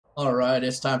Alright,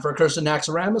 it's time for a Curse of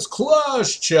Naxxramas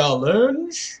Clash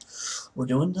Challenge! We're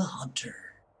doing the Hunter.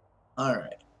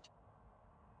 Alright.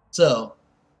 So,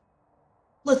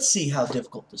 let's see how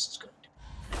difficult this is going to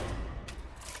be.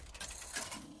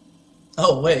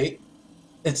 Oh, wait.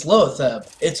 It's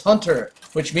Loatheb. It's Hunter,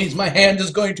 which means my hand is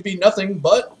going to be nothing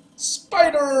but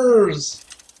spiders!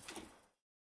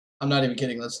 I'm not even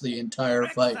kidding, that's the entire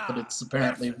fight, but it's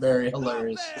apparently very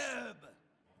hilarious.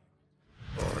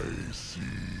 I see.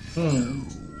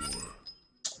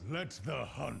 Let the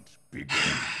hunt begin.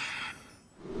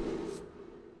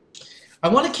 I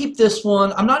want to keep this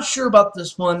one. I'm not sure about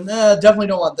this one. Definitely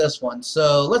don't want this one.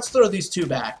 So let's throw these two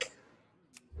back.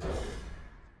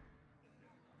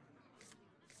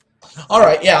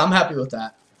 Alright, yeah, I'm happy with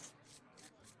that.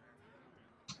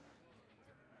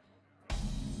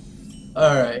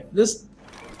 Alright, this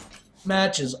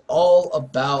match is all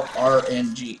about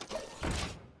RNG.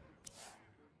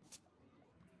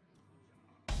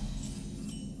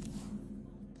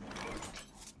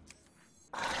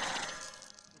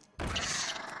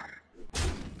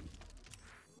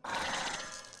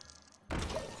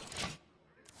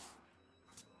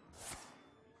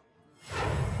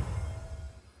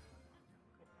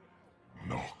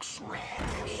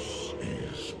 Naxxramas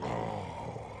is ours.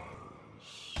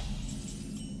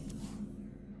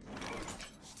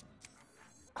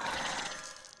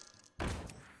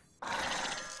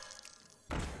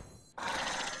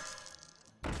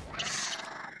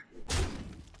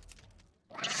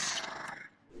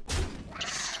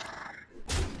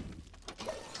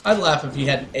 I'd laugh if he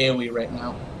had an AoE right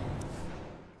now.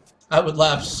 I would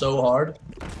laugh so hard,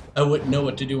 I wouldn't know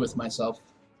what to do with myself.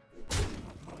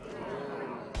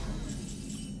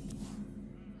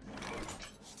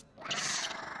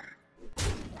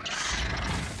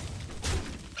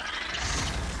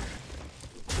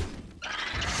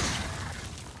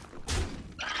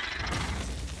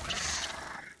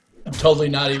 I'm totally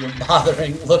not even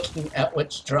bothering looking at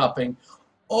what's dropping.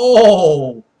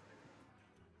 Oh!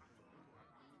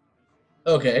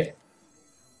 Okay.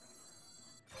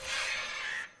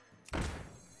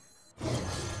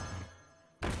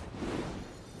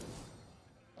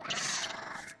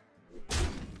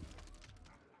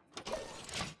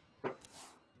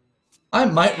 I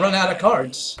might run out of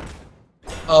cards.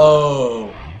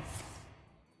 Oh.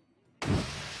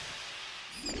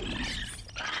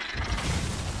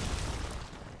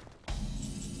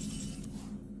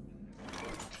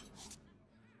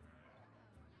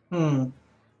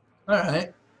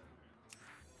 Alright.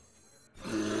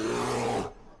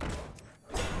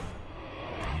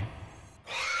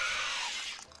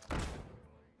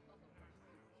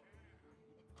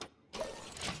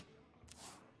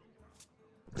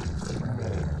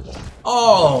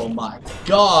 Oh my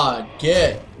god,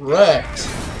 get wrecked.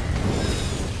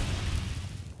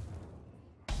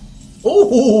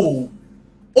 Ooh,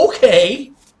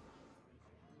 okay.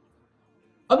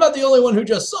 I'm not the only one who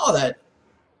just saw that.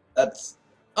 That's...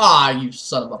 Ah, you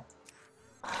son of a...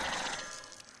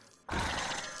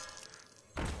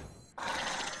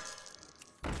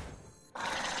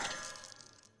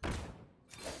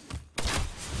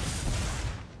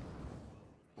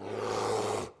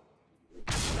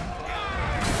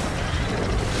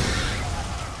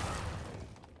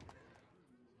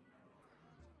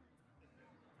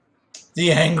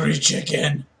 The angry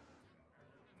chicken.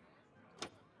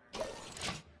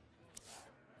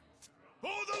 For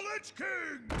the Lich King!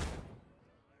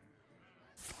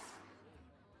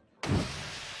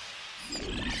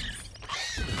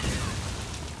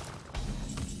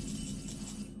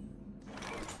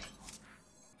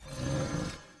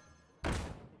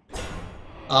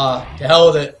 To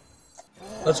hell with it.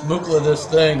 Let's Mookla this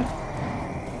thing.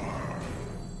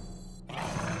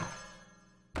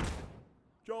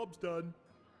 Job's done.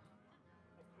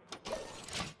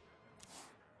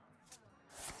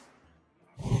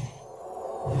 The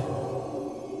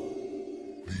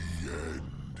end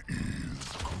is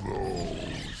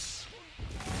close.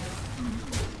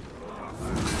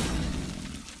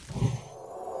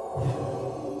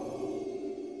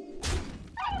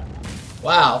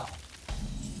 Wow.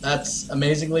 That's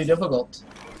amazingly difficult.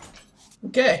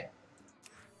 Okay.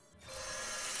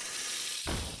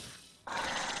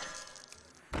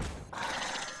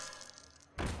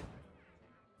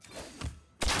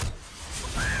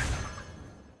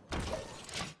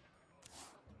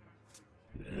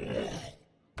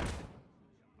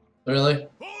 Really?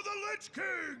 For the Lich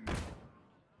King!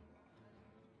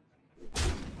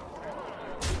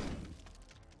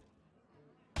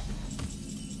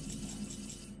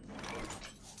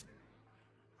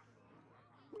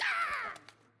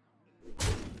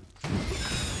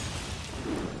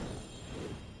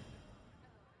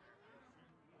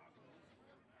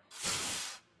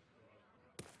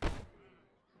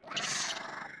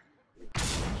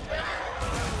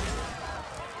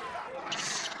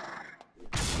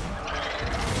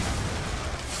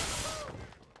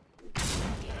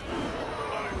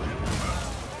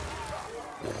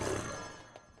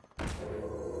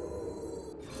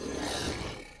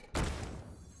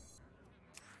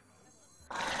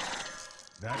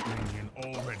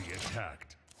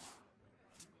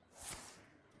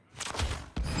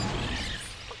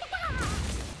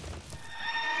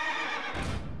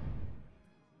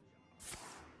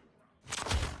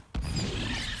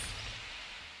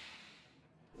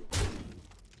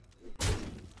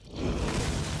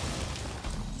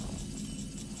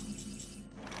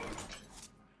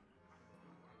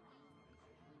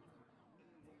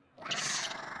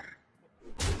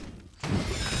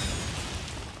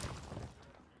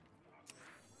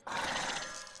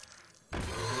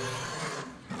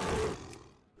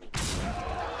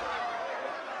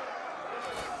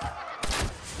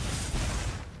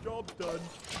 done.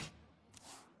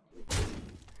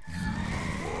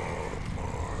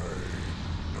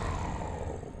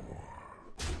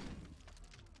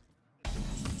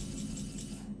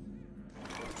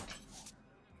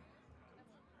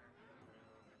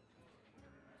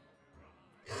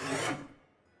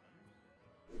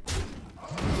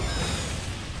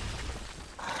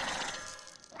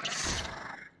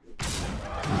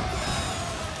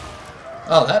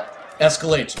 Oh, that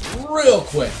escalates real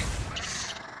quick.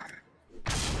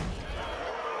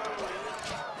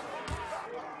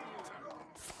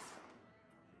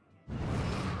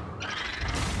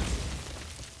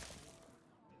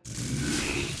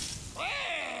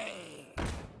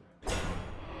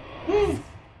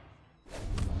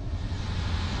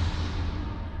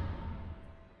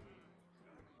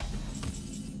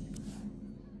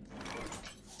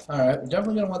 Alright, we're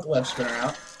definitely going to want the web spinner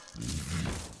out.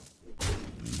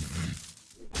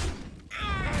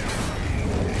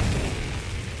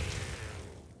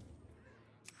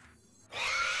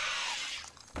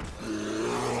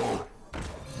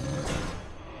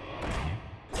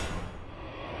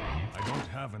 I don't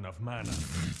have enough mana.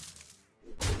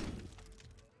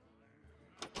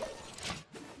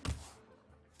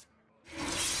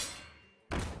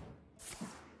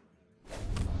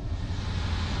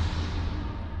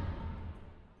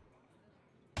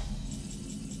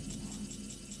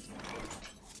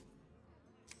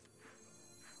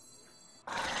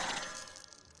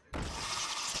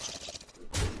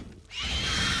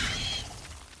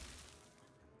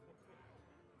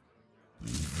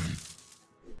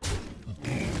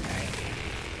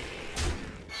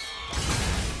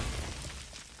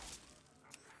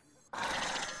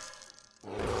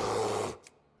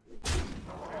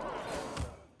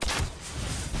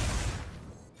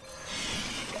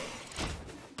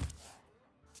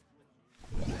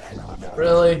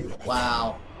 Really?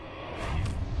 Wow.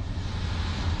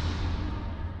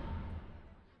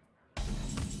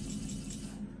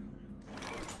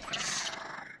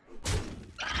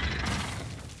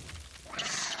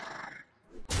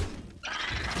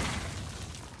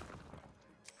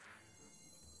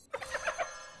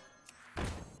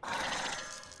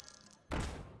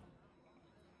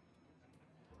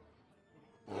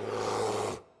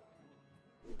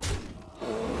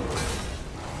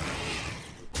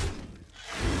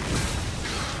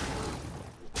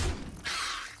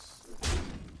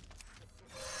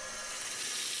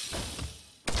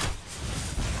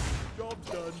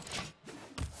 Job's done.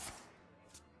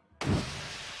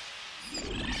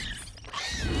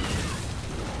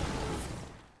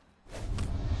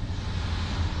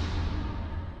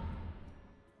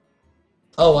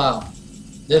 Oh wow.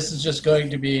 This is just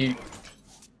going to be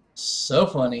so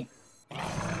funny.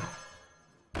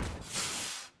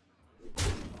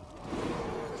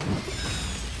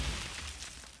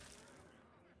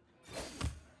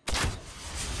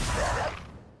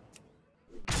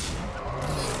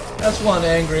 That's one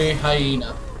angry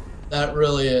hyena. That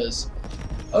really is.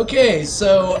 Okay,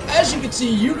 so as you can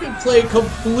see, you can play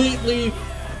completely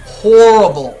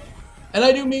horrible. And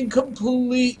I do mean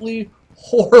completely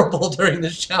horrible during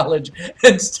this challenge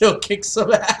and still kick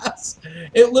some ass.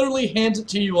 It literally hands it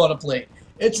to you on a plate.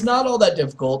 It's not all that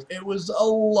difficult. It was a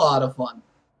lot of fun.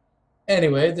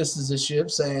 Anyway, this is a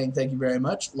Shiv saying thank you very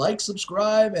much. Like,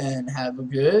 subscribe, and have a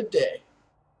good day.